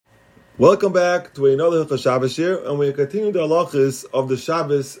Welcome back to another Hilchos Shabbos here, and we continue the halachos of the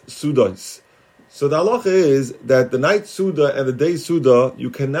Shabbos seudah. So the halacha is that the night seudah and the day seudah, you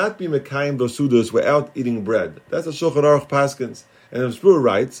cannot be mekayim those seudahs without eating bread. That's a Shulchan Aruch paskins. And the Shiur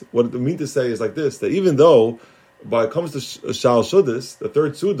writes, what it means to say is like this, that even though, when it comes to Shal Shuddis, the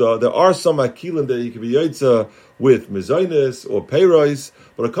third seudah, there are some akilim that you can be yotza with mezainis or peiros,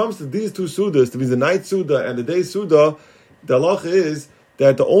 but when it comes to these two seudahs, to be the night seudah and the day seudah, the halacha is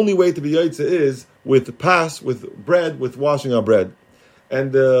that the only way to be yotze is with bread, with washing our bread.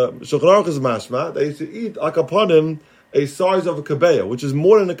 And the Shulchan Aruch is mashma, they should eat akaponim a size of a kabeya, which is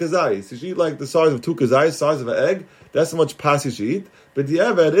more than a kazayis. You should eat like the size of two kazayis, size of an egg. That's how much pas you should eat. But the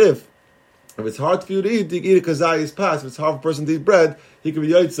Eved, if it's hard for you to eat, you can eat a kazayis pas. If it's hard for a person to eat bread, he can be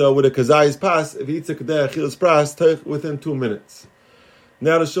yotze with a kazayis pas. If he eats a kadeh achilas pras, within 2 minutes.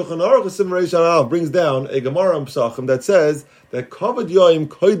 Now the Shulchan Aruch brings down a Gemara in Pesachim that says that kavod yoim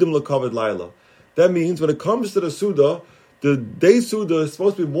koidim lekavod laila. That means when it comes to the seudah, the day seudah is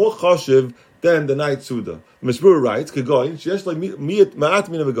supposed to be more chashiv than the night seudah. Mishmur writes, "Kegoin sheyesh like ma'at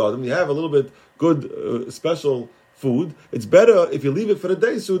min avegadim." You have a little bit good special food. It's better if you leave it for the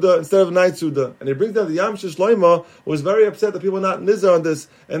day seudah instead of the night seudah. And he brings down the Yam Shloima was very upset that people are not nizar on this,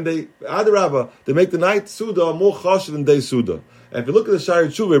 and they make the night seudah more chashiv than day seudah. And if you look at the Shiur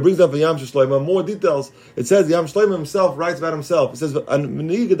Tshuva, it brings up the Yam Shloima more details. It says Yam Shloima himself writes about himself. It says,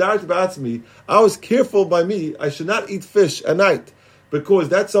 "I was careful by me. I should not eat fish at night because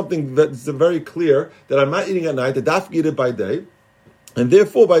that's something that's very clear that I'm not eating at night. The daf eat it by day." And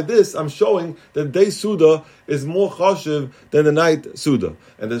therefore, by this, I'm showing that day seudah is more chashiv than the night seudah.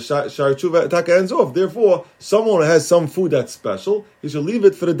 And the Shiur Tshuva taka ends off. Therefore, someone who has some food that's special, he should leave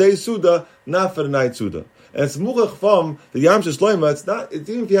it for the day seudah, not for the night seudah. And it's muchach from the Yam Shloima. It's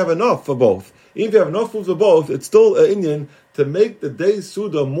even if you have enough for both. Even if you have enough food for both, it's still an Indian to make the day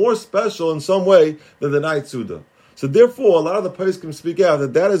seudah more special in some way than the night seudah. So therefore, a lot of the poskim speak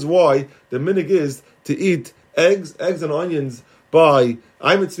out that is why the minig is to eat eggs and onions by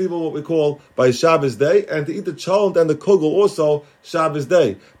what we call by Shabbos day, and to eat the cholent and the kugel also Shabbos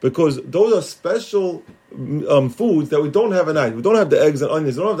day, because those are special foods that we don't have at night. We don't have the eggs and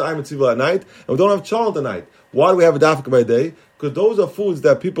onions, we don't have the ayim at night, and we don't have cholent at night. Why do we have a dafka by day? Because those are foods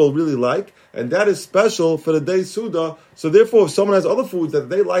that people really like, and that is special for the day seudah. So therefore, if someone has other foods that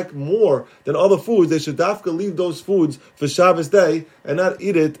they like more than other foods, they should dafka leave those foods for Shabbos day and not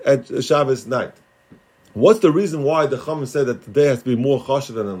eat it at Shabbos night. What's the reason why the Chacham said that the day has to be more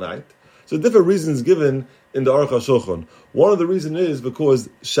chashiv than the night? So different reasons given in the Aruch HaShulchan. One of the reasons is because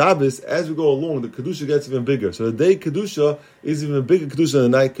Shabbos, as we go along, the Kedusha gets even bigger. So the day Kedusha is even bigger Kedusha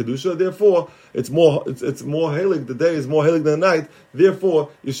than the night Kedusha. Therefore, it's more halig. The day is more halig than the night. Therefore,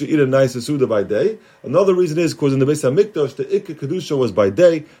 you should eat a nicer seudah by day. Another reason is because in the Beis HaMikdash, the Ikka Kedusha was by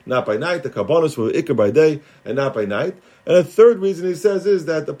day, not by night. The Kabbanos were Ikka by day and not by night. And a third reason he says is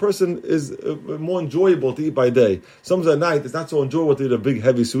that the person is more enjoyable to eat by day. Sometimes at night, it's not so enjoyable to eat a big,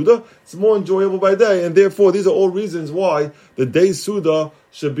 heavy seudah. It's more enjoyable by day. And therefore, these are all reasons why the day seudah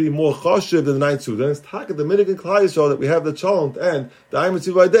should be more chashiv than the night seudah. And it's taka the minig and klal yisrael that we have the cholent and the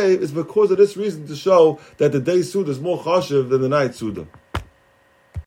ayim by day is because of this reason to show that the day seudah is more chashiv than the night seudah.